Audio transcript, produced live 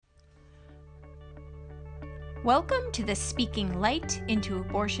Welcome to the Speaking Light into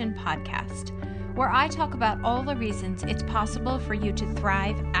Abortion podcast, where I talk about all the reasons it's possible for you to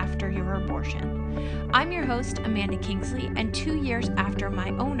thrive after your abortion. I'm your host, Amanda Kingsley, and 2 years after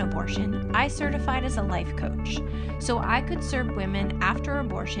my own abortion, I certified as a life coach, so I could serve women after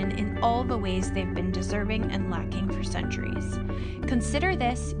abortion in all the ways they've been deserving and lacking for centuries. Consider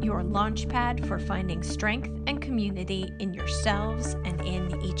this your launch pad for finding strength and community in yourselves and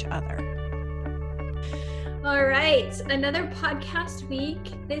in each other. All right, another podcast week.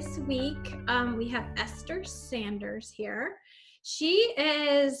 This week, we have Esther Sanders here. She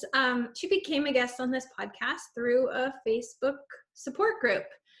became a guest on this podcast through a Facebook support group.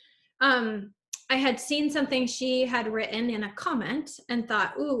 I had seen something she had written in a comment and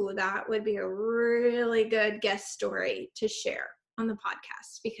thought, ooh, that would be a really good guest story to share on the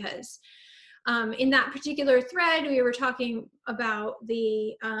podcast because in that particular thread, we were talking about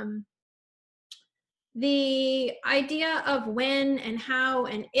the idea of when and how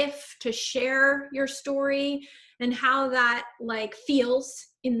and if to share your story and how that feels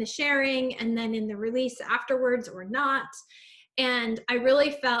in the sharing and then in the release afterwards or not. And I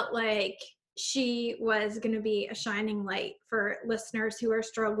really felt like she was going to be a shining light for listeners who are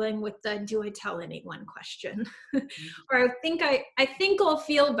struggling with the do I tell anyone question. Or I think I'll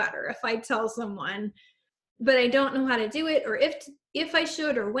feel better if I tell someone, but I don't know how to do it or if I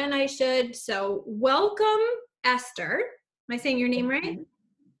should or when I should. So welcome, Esther. Am I saying your name right?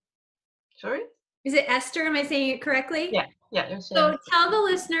 Sorry? Is it Esther? Am I saying it correctly? Yeah. So tell the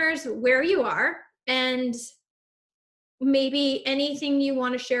listeners where you are and maybe anything you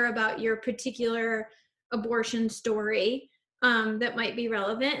want to share about your particular abortion story that might be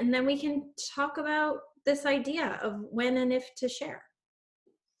relevant. And then we can talk about this idea of when and if to share.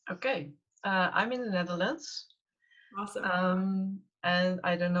 Okay. I'm in the Netherlands. Awesome. And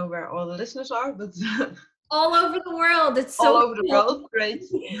I don't know where all the listeners are, but all over the world. It's so all over the world. Great.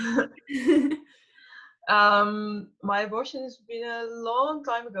 My abortion has been a long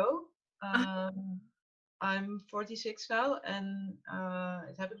time ago. I'm 46 now, and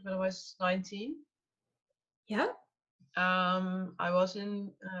it happened when I was 19. Yeah. I was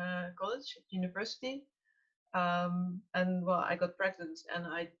in college, university, and I got pregnant, and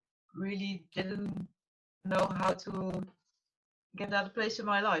I really didn't know how to get that place in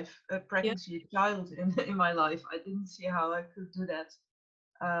my life, a pregnancy, a child in my life. I didn't see how I could do that.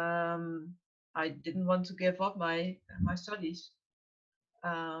 I didn't want to give up my studies,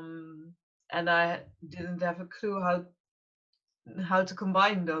 and I didn't have a clue how to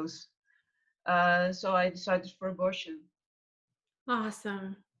combine those. So I decided for abortion.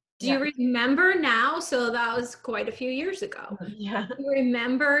 Awesome. Do you remember now? So that was quite a few years ago. Yeah. Do you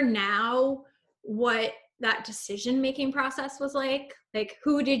remember now what that decision-making process was like? Like,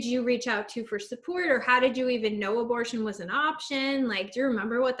 who did you reach out to for support, or how did you even know abortion was an option? Like, do you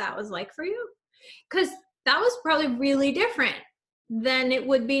remember what that was like for you? Because that was probably really different than it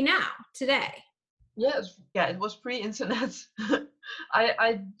would be now, today. Yes, it was pre-internet.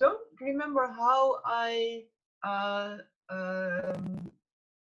 I don't remember how I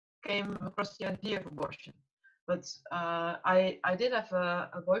came across the idea of abortion, but I did have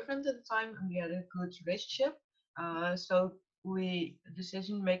a boyfriend at the time, and we had a good relationship. So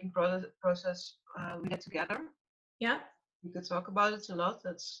decision-making process we did together. Yeah. We could talk about it a lot.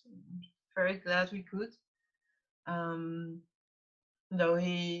 That's very glad we could. Though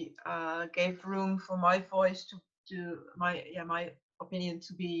he gave room for my voice to my opinion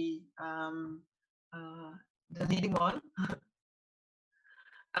to be the leading one.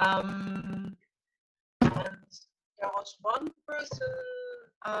 And there was one person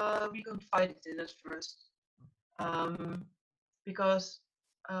we confided in at first, because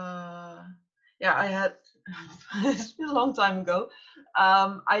I had it's been a long time ago.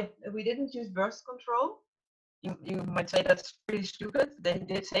 We didn't use birth control. You might say that's pretty stupid. They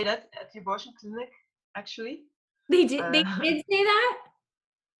did say that at the abortion clinic, actually. They did say that?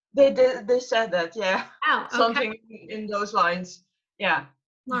 They said that, yeah. Oh, okay. Something in those lines, yeah.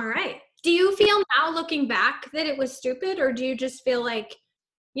 All right. Do you feel now, looking back, that it was stupid, or do you just feel like,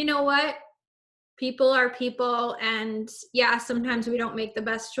 you know what? People are people, and yeah, sometimes we don't make the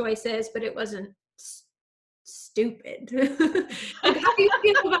best choices, but it wasn't stupid. Like, how do you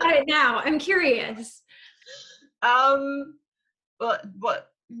feel about it now? I'm curious. Well,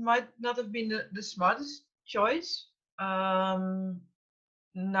 what might not have been the smartest choice. Now,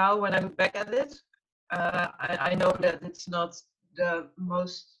 when I look back at it, I know that it's not the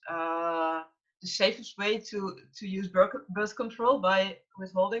most the safest way to use birth control by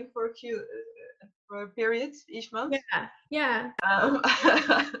withholding for a period each month. Yeah.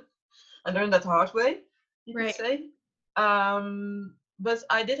 I learned that the hard way. you could Right. say. But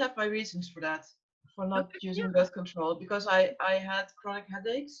I did have my reasons for that, for not Okay. using Yeah. birth control, because I had chronic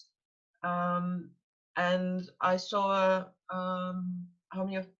headaches, and I saw a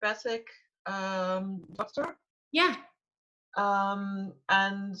homeopathic doctor, Yeah.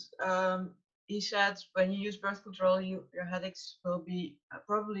 and he said when you use birth control, your headaches will be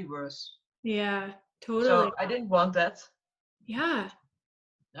probably worse. Yeah. Totally. So I didn't want that. Yeah.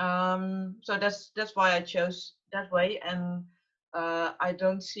 So that's why I chose that way, and I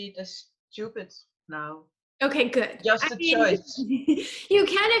don't see it as stupid now. Okay, good. I Just a mean, choice. you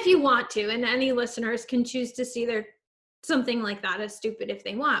can if you want to, and any listeners can choose to see their something like that as stupid if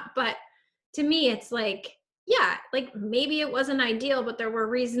they want. But to me, it's like, yeah, like maybe it wasn't ideal, but there were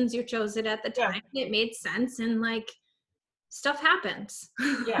reasons you chose it at the Yeah, time. It made sense, and like stuff happens.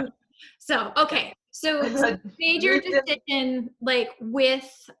 yeah. So, Yeah. okay. So you made your Lived in, decision like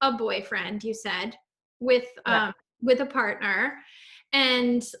with a boyfriend, you said, with yeah. with a partner,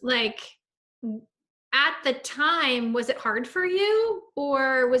 and like at the time, was it hard for you,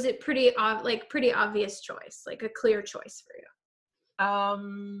 or was it pretty obvious choice, like a clear choice for you?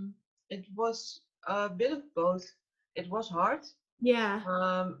 It was a bit of both. It was hard, Yeah.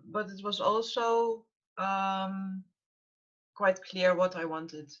 but it was also quite clear what I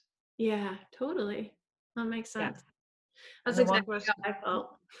wanted. Yeah, totally. That makes Yeah. sense. That's And one exactly how person, I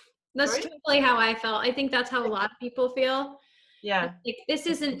felt. That's sorry? totally how I felt. I think that's how a lot of people feel. Yeah, Like, this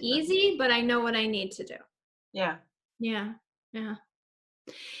I isn't think so. easy, but I know what I need to do. Yeah. Yeah. Yeah.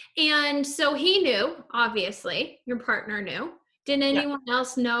 And so he knew, obviously, your partner knew. Did Yeah. anyone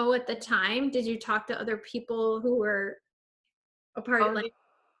else know at the time? Did you talk to other people who were a part of, like,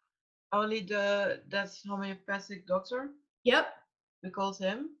 Only that's homeopathic doctor. yep, We called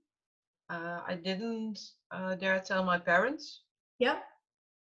him. I didn't dare tell my parents yep,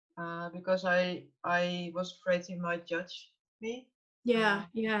 because I was afraid he might judge me. yeah, Uh,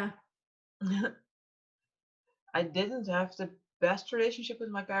 yeah, I didn't have the best relationship with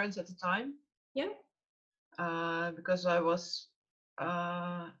my parents at the time yep, because I was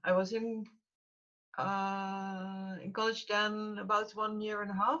in college then about 1 year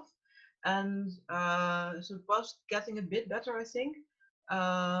and a half, and so it was getting a bit better, I think.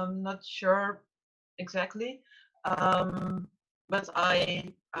 Not sure exactly, but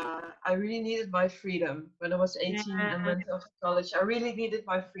I really needed my freedom when I was 18 yeah, and went off to college. I really needed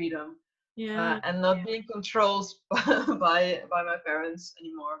my freedom yeah, and not being controlled by my parents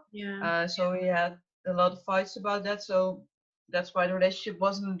anymore. yeah. So we had a lot of fights about that. So that's why the relationship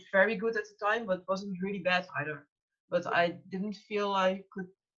wasn't very good at the time, but wasn't really bad either. But I didn't feel I could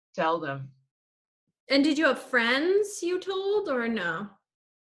tell them. And did you have friends you told, or no?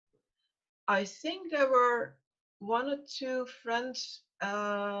 I think there were one or two friends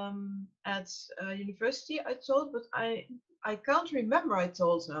at university I told, but I can't remember I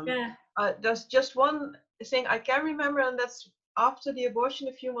told them. Yeah. There's just one thing I can remember, and that's after the abortion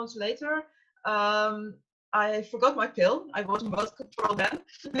a few months later. I forgot my pill. I was on birth control then.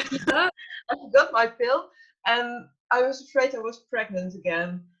 Yep. I forgot my pill, and I was afraid I was pregnant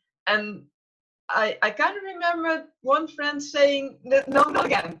again. And I kind of remember one friend saying, no, not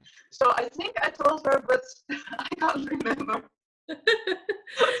again. So I think I told her, but I can't remember.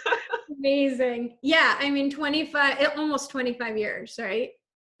 Amazing. Yeah, I mean, almost 25 years, right?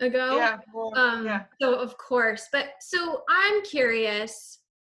 Ago. Yeah, well, yeah. So of course, but so I'm curious,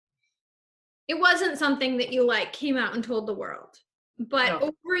 it wasn't something that you like came out and told the world, but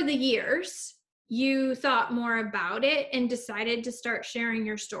No. over the years, you thought more about it and decided to start sharing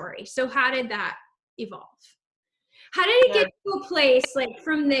your story. So how did that evolve? How did it Yeah. get to a place like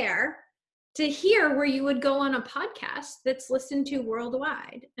from there to here where you would go on a podcast that's listened to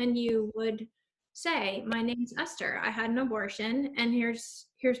worldwide and you would say, my name's Esther, I had an abortion, and here's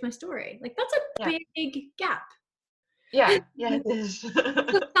my story. Like, that's a Yeah. big gap. Yeah, it is.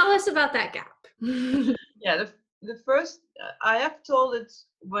 So tell us about that gap. Yeah, the first I have told it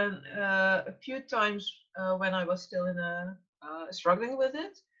when a few times when I was still in a struggling with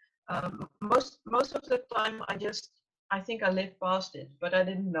it. Most of the time I think I lived past it, but I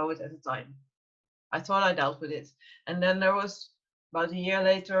didn't know it at the time. I thought I dealt with it, and then there was about a year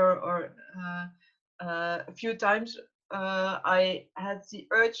later or a few times I had the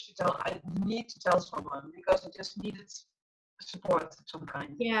urge to tell. I need to tell someone because I just needed support of some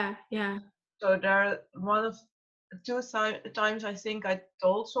kind. Yeah, yeah. So there, one of two times I think I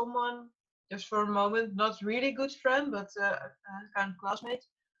told someone just for a moment, not really good friend, but a kind of classmate.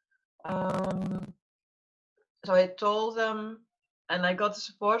 So I told them, and I got the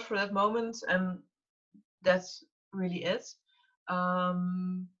support for that moment, and that's really it.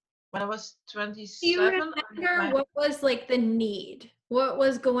 when I was Do you 27, remember what was like the need? What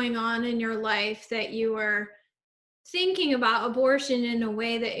was going on in your life that you were thinking about abortion in a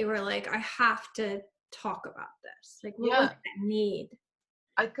way that you were like, I have to talk about this? Like, what was yeah, that need?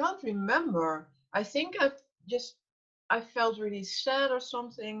 I can't remember. I think I felt really sad or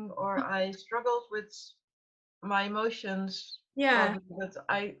something, or I struggled with my emotions Yeah. probably, but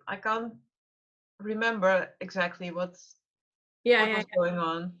I can't remember exactly Yeah, what yeah, was going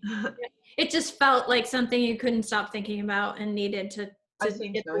on. yeah. It just felt like something you couldn't stop thinking about and needed to I get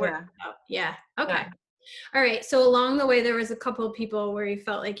think the so, word yeah. out. Yeah. Okay. Yeah. All right. So along the way, there was a couple of people where you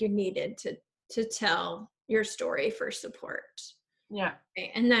felt like you needed to tell your story for support. Yeah.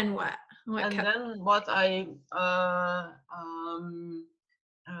 Okay. And then what? What And kept? then what I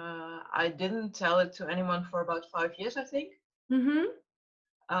didn't tell it to anyone for about 5 years, I think.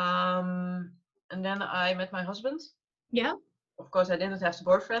 Mm-hmm. Um, and then I met my husband. Yeah. Of course, I didn't have a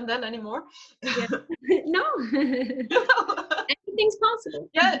boyfriend then anymore. Yeah. No. Anything's possible.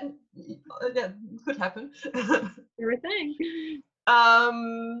 Yeah, that could happen. Everything.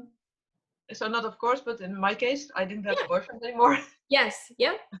 um, so not of course, but in my case, I didn't have a Yeah. boyfriend anymore. Yes.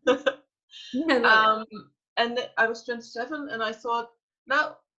 Yep. I love it. um, and I was 27, and I thought,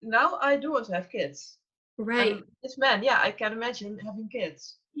 now I do want to have kids. Right. And this man, yeah, I can imagine having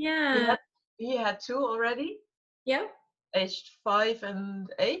kids. He Yeah. had he had two already, Yeah. aged 5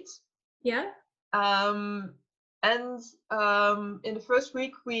 and 8. Yeah. Um, and in the first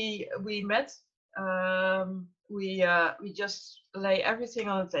week we met, we just lay everything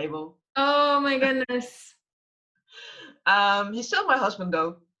on the table. Oh my goodness. He's still my husband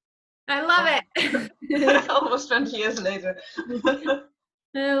though. I love it. Almost 20 years later.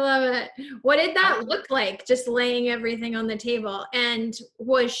 I love it. What did that look like, just laying everything on the table? And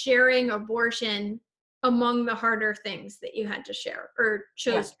was sharing abortion among the harder things that you had to share or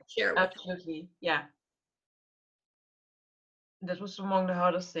chose to share with him? Absolutely, yeah. That was among the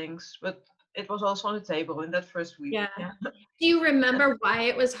hardest things, but it was also on the table in that first week. Yeah. Do you remember why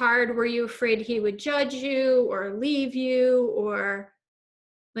it was hard? Were you afraid he would judge you or leave you, or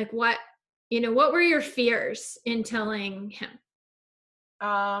like what were your fears in telling him?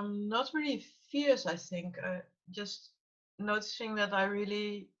 Not really fears, I think. Just noticing that I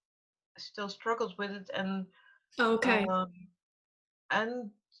really still struggled with it, Okay.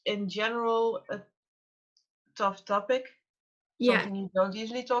 and in general a tough topic, Yeah. something you don't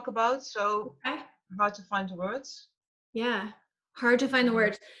usually talk about. So Okay. hard to find the words. Yeah. Hard to find the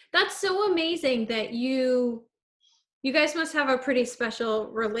words. That's so amazing that you guys must have a pretty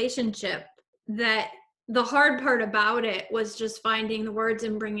special relationship, that the hard part about it was just finding the words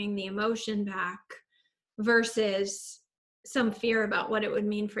and bringing the emotion back versus some fear about what it would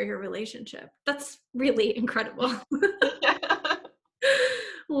mean for your relationship. That's really incredible.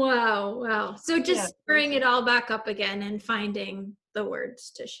 Wow. So just bring it all back up again and finding the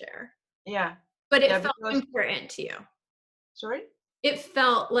words to share. Yeah. But it felt important to you. Sorry? It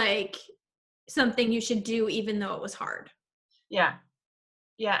felt like something you should do even though it was hard. Yeah,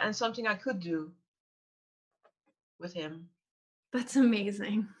 and something I could do with him. That's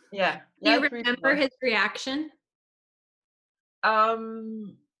amazing. Yeah. Do you remember his reaction?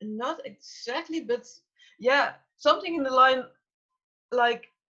 Not exactly, but yeah, something in the line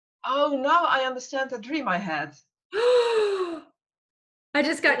like, "Oh, now I understand the dream I had." I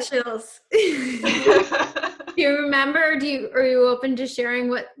just got chills. Do you remember? Are you open to sharing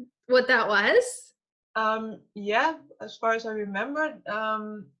what that was? Yeah, as far as I remember,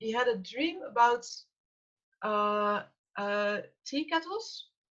 he had a dream about tea kettles.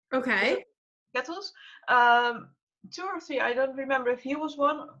 Okay. Kettles. 2 or 3, I don't remember if he was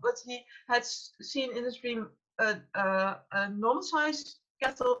one, but he had seen in his dream a normal-sized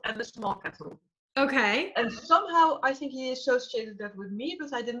kettle and a small kettle. Okay. And somehow I think he associated that with me,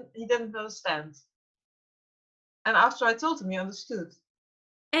 but he didn't understand. And after I told him, he understood.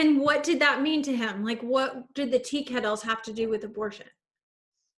 And what did that mean to him? Like, what did the tea kettles have to do with abortion?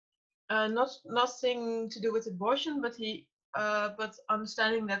 Nothing to do with abortion, but but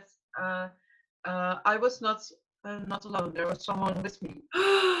understanding that I was not alone. There was someone with me.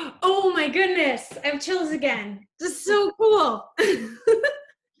 Oh my goodness! I have chills again. This is so cool.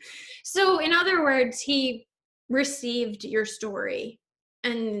 So, in other words, he received your story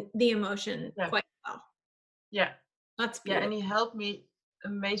and the emotion quite well. Yeah. That's beautiful. Yeah, and he helped me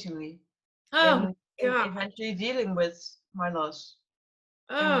amazingly in eventually dealing with my loss.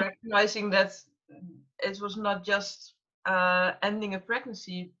 Oh. And recognizing that it was not just ending a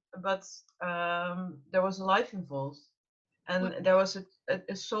pregnancy, but there was a life involved, and there was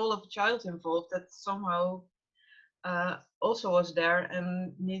a soul of a child involved that somehow also was there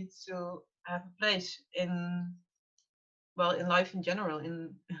and needed to have a place in life in general,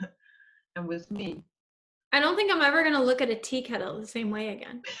 in and with me. I don't think I'm ever gonna look at a tea kettle the same way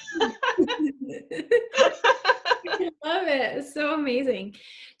again. I love it. It's so amazing.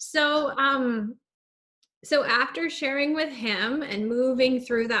 So, so after sharing with him and moving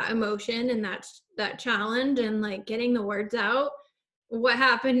through that emotion and that challenge and like getting the words out, what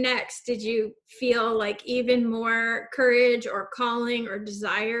happened next? Did you feel like even more courage or calling or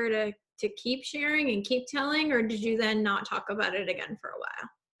desire to keep sharing and keep telling, or did you then not talk about it again for a while?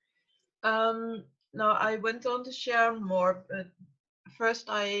 No, I went on to share more, but first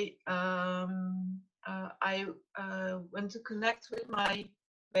I went to connect with my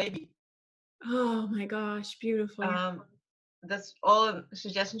baby. Oh my gosh, beautiful. That's all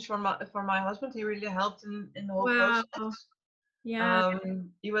suggestions from my husband. He really helped in the whole Wow. process. Yeah.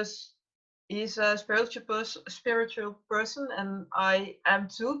 He's a spiritual person, and I am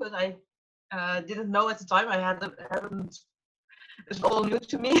too, but I didn't know at the time. I hadn't. It's all new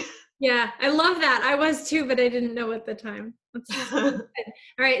to me. Yeah, I love that. I was too, but I didn't know at the time. That's so good.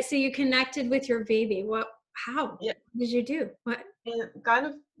 All right, so you connected with your baby. How? Yeah. What did you do? What? Kind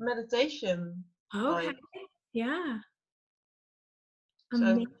of meditation. Okay. Like, Yeah. so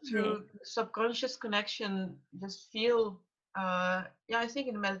Amazing. through subconscious connection, just feel. I think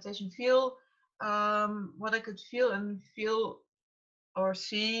in the meditation, feel what I could feel and feel or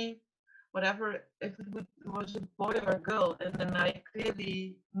see whatever, if it was a boy or a girl, and then I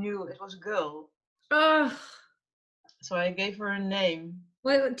clearly knew it was a girl. Oh, So I gave her a name.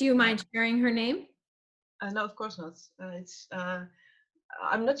 what do you mind sharing her name? No, of course not. It's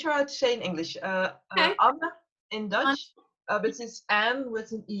I'm not sure how to say in English. Okay. Anna in Dutch, but it's Anne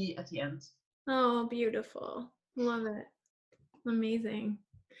with an E at the end. Oh, beautiful. Love it. Amazing.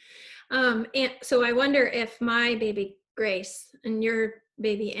 And so I wonder if my baby Grace and your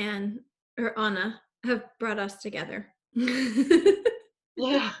baby Anne or Anna have brought us together.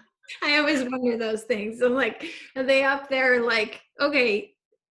 Yeah. I always wonder those things. I'm like, are they up there like, okay,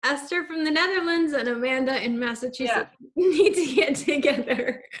 Esther from the Netherlands and Amanda in Massachusetts need to get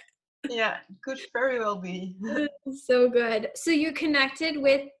together. Yeah, could very well be. So good. So you connected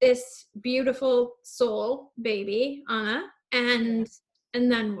with this beautiful soul baby, Anna, and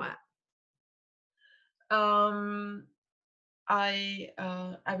then what? I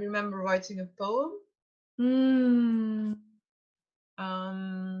remember writing a poem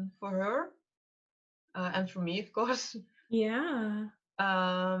for her and for me, of course. Yeah.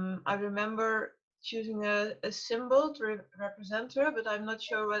 I remember choosing a symbol to represent her, but I'm not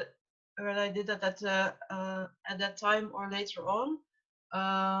sure what I did at that time or later on.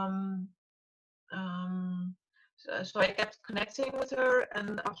 Um, so I kept connecting with her,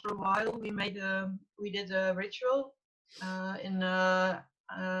 and after a while, we did a ritual in a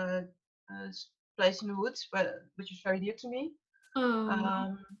place in the woods, which is very dear to me.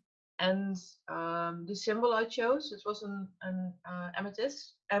 Oh. And the symbol I chose, it was an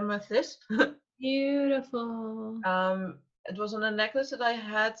amethyst. Beautiful. It was on a necklace that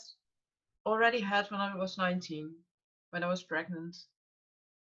I already had when I was 19, when I was pregnant.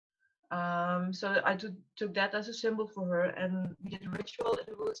 So I took that as a symbol for her, and we did a ritual in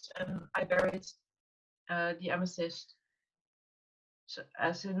the woods, and I buried the amethyst, so,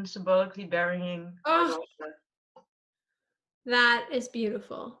 as in symbolically burying my daughter. That is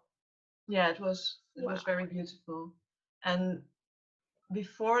beautiful. Yeah, it was very beautiful. And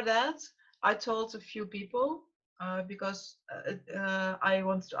before that, I told a few people because I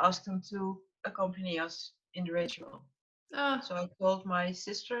wanted to ask them to accompany us in the ritual. So I told my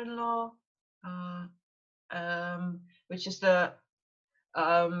sister-in-law, which is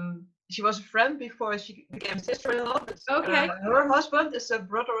she was a friend before she became sister-in-law, but her husband is a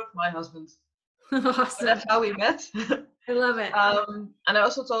brother of my husband. Awesome. So that's how we met. I love it. And I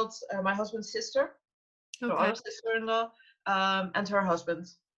also told my husband's sister, so our sister-in-law, and her husband.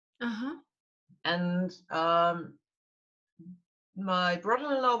 And my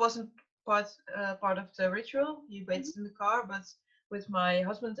brother-in-law wasn't part of the ritual. He waited in the car, but with my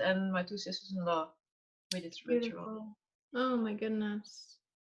husband and my two sisters-in-law, we did the ritual. Oh my goodness.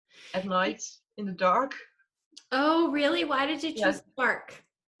 At night, in the dark. Oh, really? Why did you choose dark?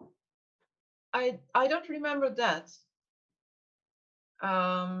 I don't remember that.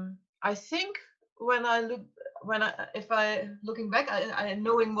 I think if I looking back, I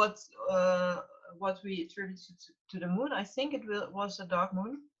knowing what we attributed to the moon, I think it was a dark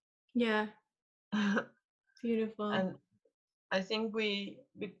moon. Yeah. Beautiful. And I think we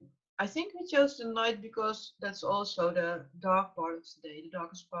chose the night because that's also the dark part of the day, the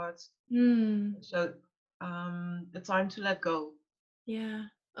darkest part. So the time to let go. Yeah.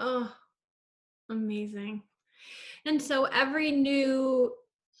 Oh, amazing. And so every new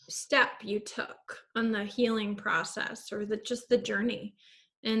step you took on the healing process, or just the journey,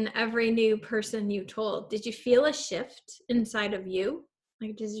 and every new person you told, did you feel a shift inside of you?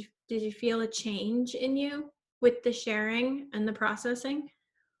 Like, did you feel a change in you with the sharing and the processing?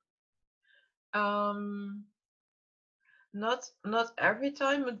 Not every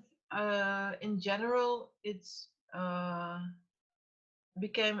time, but in general, it's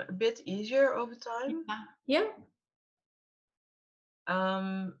became a bit easier over time. Yeah.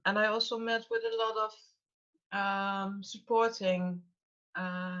 And I also met with a lot of supporting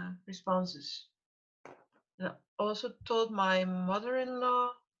responses. And I also told my mother-in-law,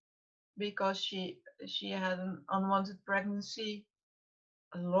 because she had an unwanted pregnancy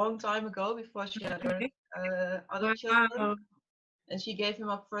a long time ago, before she had her other children, Wow. and she gave him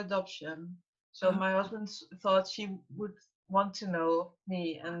up for adoption. So Oh. my husband thought she would want to know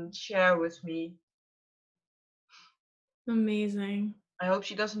me and share with me. Amazing. I hope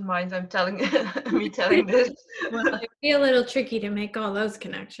she doesn't mind I'm telling me telling this. Well, it'd be a little tricky to make all those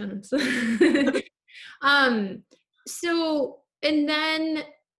connections. So, and then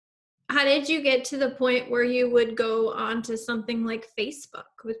how did you get to the point where you would go onto something like Facebook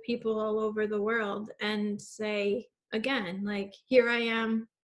with people all over the world and say, again, like, here I am,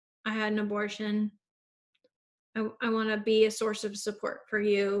 I had an abortion. I want to be a source of support for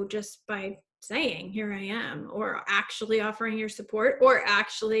you, just by saying, here I am, or actually offering your support, or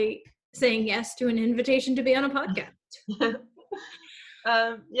actually saying yes to an invitation to be on a podcast.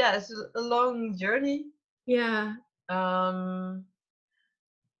 Yeah, it's a long journey. Yeah.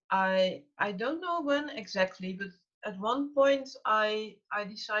 I don't know when exactly, but at one point I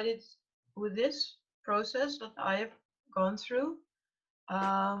decided, with this process that I have gone through,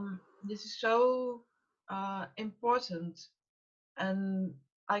 this is so important, and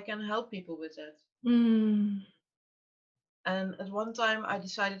I can help people with that. And at one time I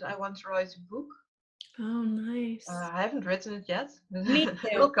decided I want to write a book. Oh, nice. I haven't written it yet. Me too.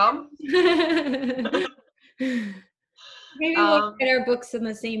 It will come. Maybe we'll get our books in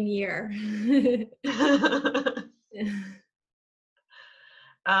the same year.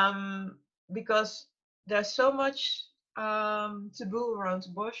 Because there's so much taboo around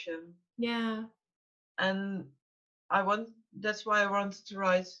abortion. Yeah. And that's why I wanted to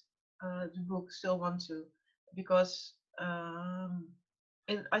write the book, still want to, because I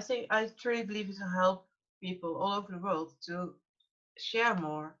truly believe it will help people all over the world to share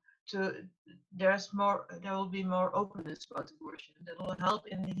more. There will be more openness about abortion that will help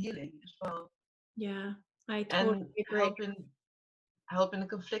in the healing as well. Yeah, I totally agree. Help in the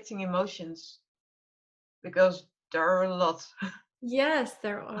conflicting emotions, because there are a lot. Yes,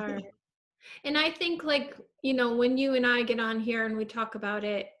 there are. And I think, like, when you and I get on here and we talk about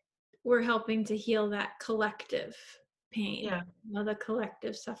it, we're helping to heal that collective pain, Yeah. The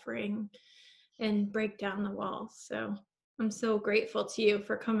collective suffering, and break down the walls. So I'm so grateful to you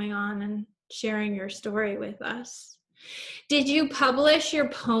for coming on and sharing your story with us. Did you publish your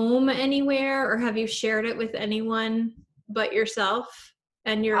poem anywhere, or have you shared it with anyone but yourself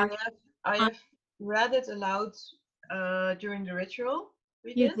and your... I have read it aloud during the ritual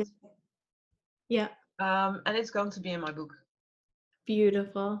we did. Yeah. And it's going to be in my book.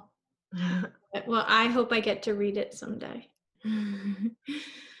 Beautiful. Well, I hope I get to read it someday.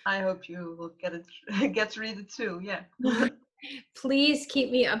 I hope you will get to read it too. Yeah. Please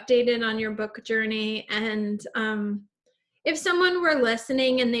keep me updated on your book journey. And if someone were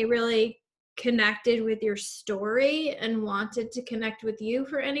listening and they really connected with your story and wanted to connect with you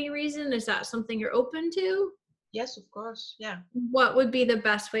for any reason, is that something you're open to? Yes, of course. Yeah. What would be the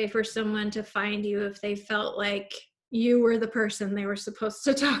best way for someone to find you if they felt like you were the person they were supposed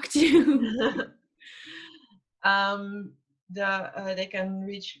to talk to? They can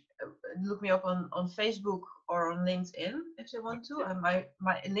look me up on Facebook or on LinkedIn if they want to. And my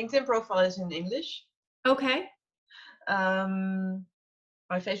LinkedIn profile is in English. Okay.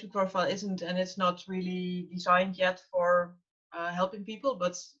 My Facebook profile isn't, and it's not really designed yet for helping people,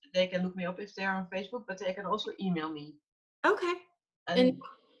 but they can look me up if they're on Facebook, but they can also email me. Okay. And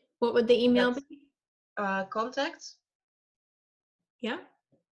what would the email be? Contact. Yeah.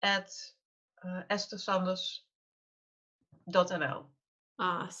 At estersanders.nl.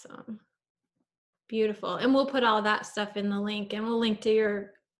 Awesome. Beautiful. And we'll put all that stuff in the link, and we'll link to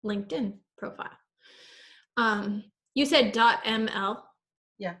your LinkedIn profile. You said .ml?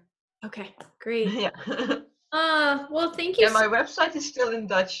 Yeah. Okay, great. Yeah. Well, thank you. Yeah, my website is still in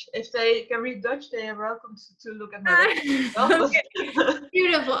Dutch. If they can read Dutch, they are welcome to look at my website. Okay.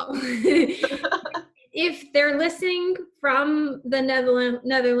 Beautiful. if they're listening from the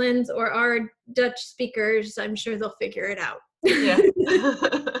Netherlands or are Dutch speakers, I'm sure they'll figure it out. Yeah.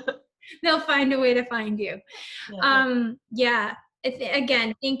 They'll find a way to find you. Yeah.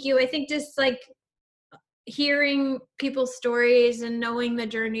 Again, thank you. I think just like hearing people's stories and knowing the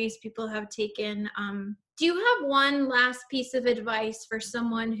journeys people have taken. Do you have one last piece of advice for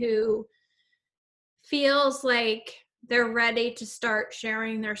someone who feels like they're ready to start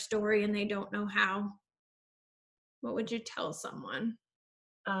sharing their story and they don't know how? What would you tell someone?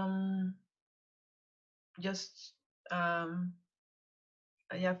 Just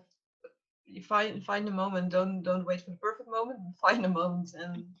yeah, you find a moment. Don't wait for the perfect moment. Find a moment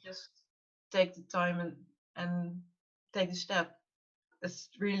and just take the time and take the step. That's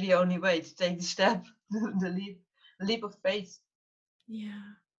really the only way to take the step, the leap of faith. Yeah.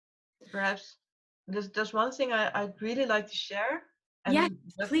 Perhaps there's one thing I'd really like to share, and yes,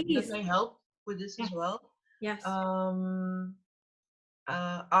 that please. may help with this as well. Yes.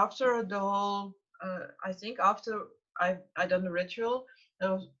 After the whole, I think after I done the ritual,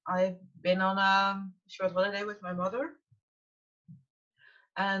 I've been on a short holiday with my mother,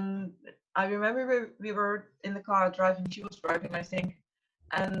 and I remember we were in the car driving. She was driving, I think,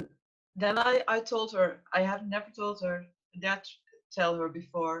 and then I told her, I have never told her that, tell her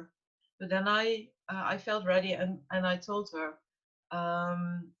before, but then I felt ready and I told her,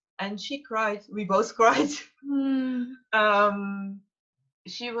 and she cried. We both cried.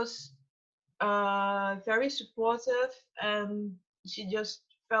 She was very supportive, and she just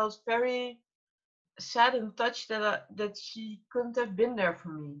felt very sad and touched that she couldn't have been there for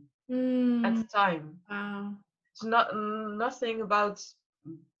me at the time. Wow. It's nothing about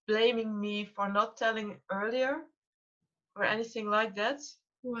blaming me for not telling earlier or anything like that.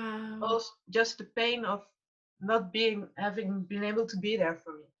 Wow. Also, just the pain of not having been able to be there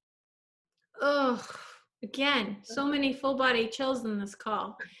for me. Oh, again, so many full body chills in this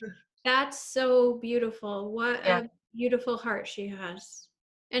call. That's so beautiful. What a beautiful heart she has.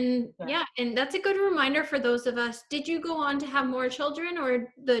 And and that's a good reminder for those of us. Did you go on to have more children,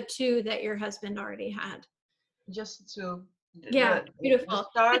 or the two that your husband already had? Just the two. Beautiful. The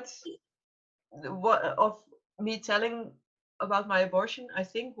start of me telling about my abortion, I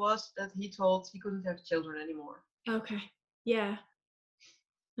think, was that he told he couldn't have children anymore. Okay. Yeah.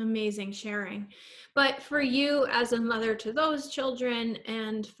 Amazing sharing. But for you as a mother to those children,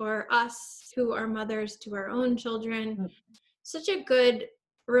 and for us who are mothers to our own children, such a good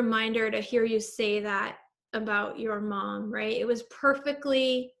reminder to hear you say that about your mom, right? It was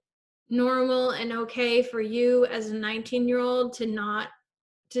perfectly normal and okay for you as a 19-year-old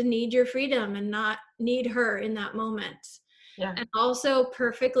to need your freedom and not need her in that moment. Yeah. And also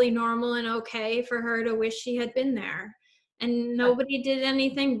perfectly normal and okay for her to wish she had been there. And nobody did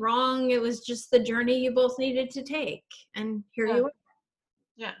anything wrong. It was just the journey you both needed to take. And here you are.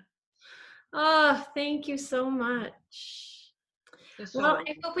 Yeah. Oh, thank you so much. Well,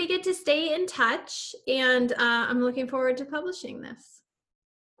 I hope we get to stay in touch, and I'm looking forward to publishing this.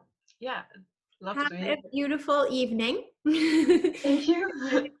 Yeah, love have to a beautiful evening. Thank you.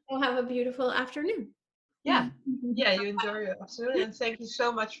 We'll have a beautiful afternoon. Yeah, you enjoy it, absolutely, and thank you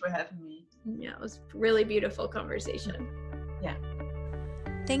so much for having me. Yeah, it was a really beautiful conversation. Yeah.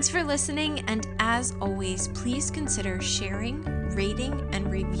 Thanks for listening, and as always, please consider sharing, rating,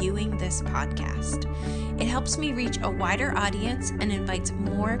 and reviewing this podcast. It helps me reach a wider audience and invites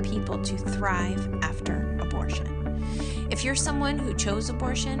more people to thrive after abortion. If you're someone who chose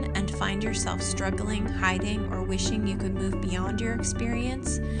abortion and find yourself struggling, hiding, or wishing you could move beyond your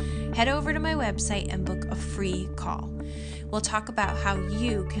experience, head over to my website and book a free call. We'll talk about how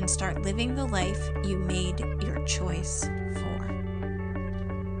you can start living the life you made your choice